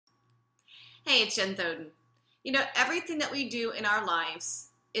Hey, it's Jen Thoden. You know, everything that we do in our lives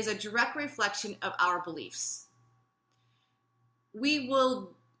is a direct reflection of our beliefs. We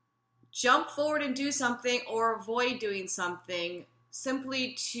will jump forward and do something or avoid doing something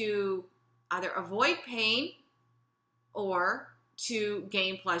simply to either avoid pain or to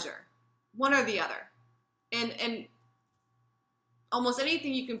gain pleasure. One or the other. And almost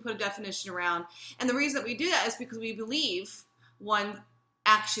anything you can put a definition around. And the reason that we do that is because we believe one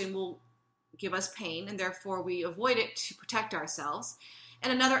action will give us pain, and therefore we avoid it to protect ourselves.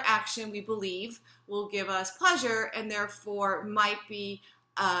 And another action we believe will give us pleasure, and therefore might be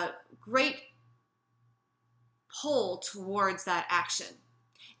a great pull towards that action,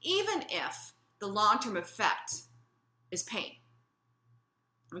 even if the long-term effect is pain.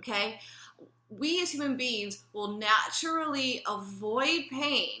 Okay? We as human beings will naturally avoid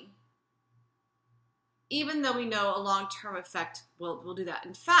pain, even though we know a long-term effect will do that.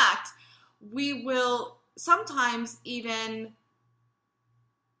 In fact, we will sometimes even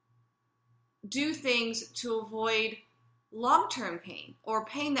do things to avoid long-term pain or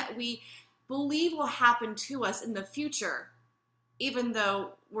pain that we believe will happen to us in the future, even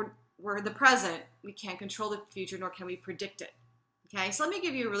though we're in the present. We can't control the future, nor can we predict it. Okay, so let me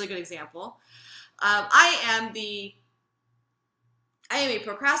give you a really good example. I am a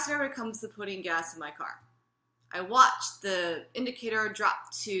procrastinator when it comes to putting gas in my car. I watch the indicator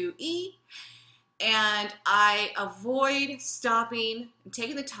drop to E, and I avoid stopping and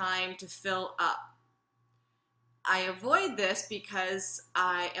taking the time to fill up. I avoid this because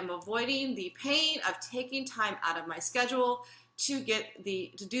I am avoiding the pain of taking time out of my schedule to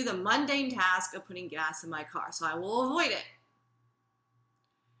do the mundane task of putting gas in my car. So I will avoid it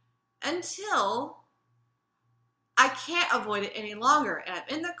until I can't avoid it any longer. And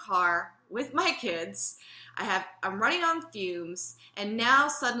I'm in the car with my kids. I'm running on fumes, and now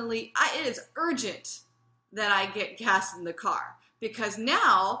suddenly it is urgent that I get gas in the car, because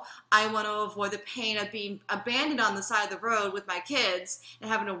now I want to avoid the pain of being abandoned on the side of the road with my kids and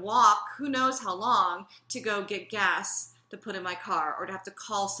having to walk who knows how long to go get gas to put in my car, or to have to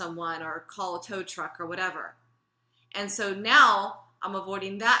call someone or call a tow truck or whatever. And so now I'm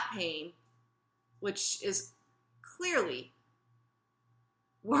avoiding that pain, which is clearly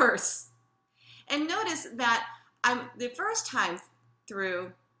worse. And notice that the first time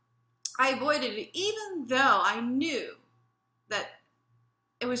through, I avoided it even though I knew that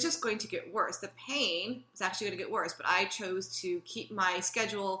it was just going to get worse. The pain was actually going to get worse, but I chose to keep my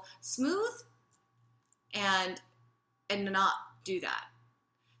schedule smooth and not do that.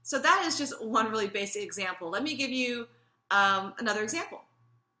 So that is just one really basic example. Let me give you another example.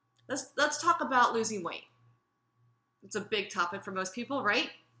 Let's talk about losing weight. It's a big topic for most people, right?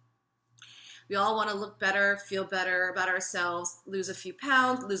 We all want to look better, feel better about ourselves, lose a few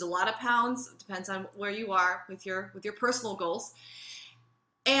pounds, lose a lot of pounds. It depends on where you are with your personal goals.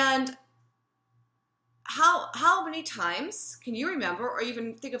 And how many times can you remember, or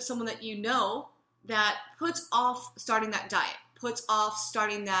even think of someone that you know that puts off starting that diet, puts off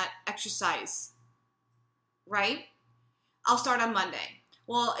starting that exercise, right? I'll start on Monday.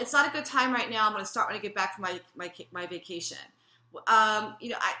 Well, it's not a good time right now. I'm going to start when I get back from my vacation. I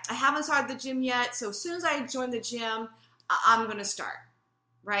haven't started the gym yet, so as soon as I join the gym, I'm going to start,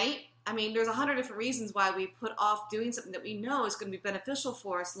 right? I mean, there's 100 different reasons why we put off doing something that we know is going to be beneficial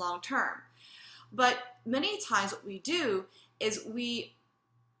for us long term. But many times what we do is we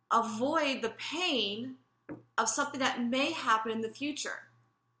avoid the pain of something that may happen in the future,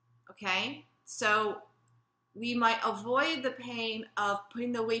 okay? So we might avoid the pain of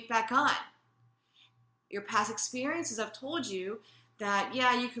putting the weight back on. Your past experiences have told you that,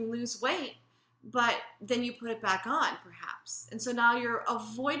 yeah, you can lose weight, but then you put it back on, perhaps. And so now you're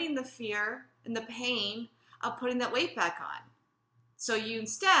avoiding the fear and the pain of putting that weight back on. So you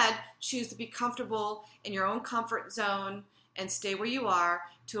instead choose to be comfortable in your own comfort zone and stay where you are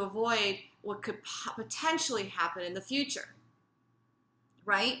to avoid what could potentially happen in the future,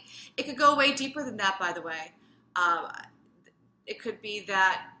 right? It could go way deeper than that, by the way. It could be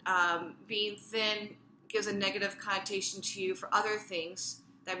that being thin gives a negative connotation to you for other things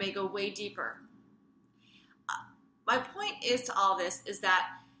that may go way deeper. My point is to all this is that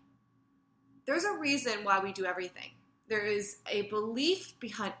there's a reason why we do everything. There is a belief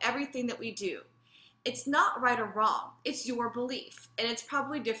behind everything that we do. It's not right or wrong. It's your belief. And it's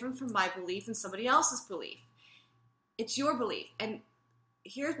probably different from my belief and somebody else's belief. It's your belief. And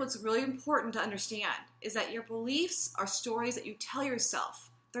here's what's really important to understand is that your beliefs are stories that you tell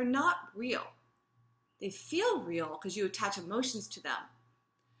yourself. They're not real. They feel real because you attach emotions to them.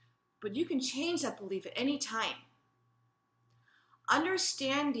 But you can change that belief at any time.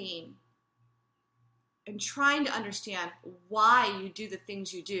 Understanding and trying to understand why you do the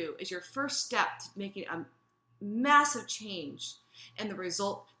things you do is your first step to making a massive change in the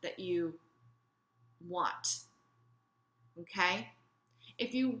result that you want. Okay?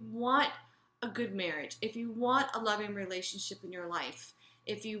 If you want a good marriage, if you want a loving relationship in your life,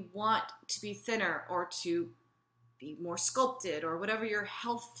 if you want to be thinner or to be more sculpted or whatever your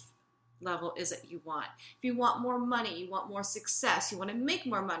health level is that you want, if you want more money, you want more success, you want to make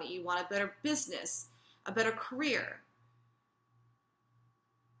more money, you want a better business, a better career,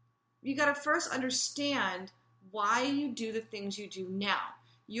 you got to first understand why you do the things you do now.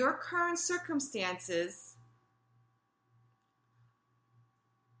 Your current circumstances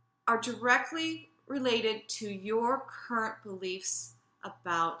are directly related to your current beliefs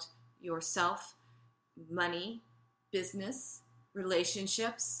about yourself, money, business,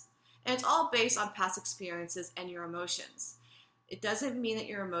 relationships, and it's all based on past experiences and your emotions. It doesn't mean that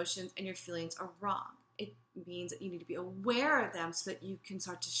your emotions and your feelings are wrong. It means that you need to be aware of them so that you can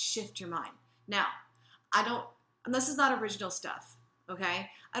start to shift your mind. Now, and this is not original stuff, okay?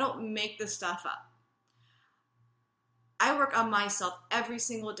 I don't make this stuff up. I work on myself every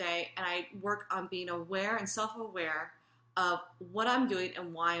single day, and I work on being aware and self-aware of what I'm doing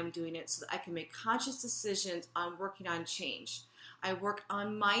and why I'm doing it so that I can make conscious decisions on working on change. I work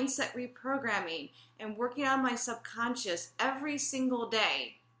on mindset reprogramming and working on my subconscious every single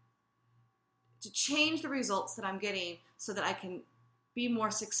day to change the results that I'm getting so that I can be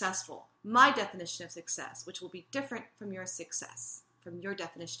more successful. My definition of success, which will be different from your success, from your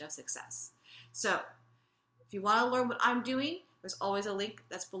definition of success. So, if you want to learn what I'm doing, there's always a link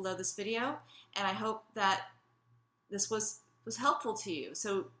that's below this video, and I hope that this was helpful to you.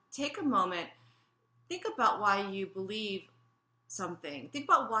 So take a moment, think about why you believe something, think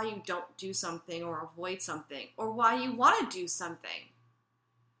about why you don't do something or avoid something, or why you want to do something,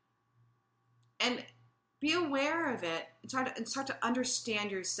 and be aware of it and start to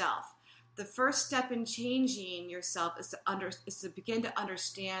understand yourself. The first step in changing yourself is to begin to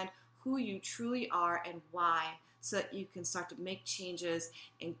understand who you truly are and why, so that you can start to make changes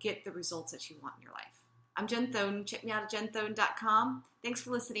and get the results that you want in your life. I'm Jen Thoden. Check me out at jenthoden.com. Thanks for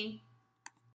listening.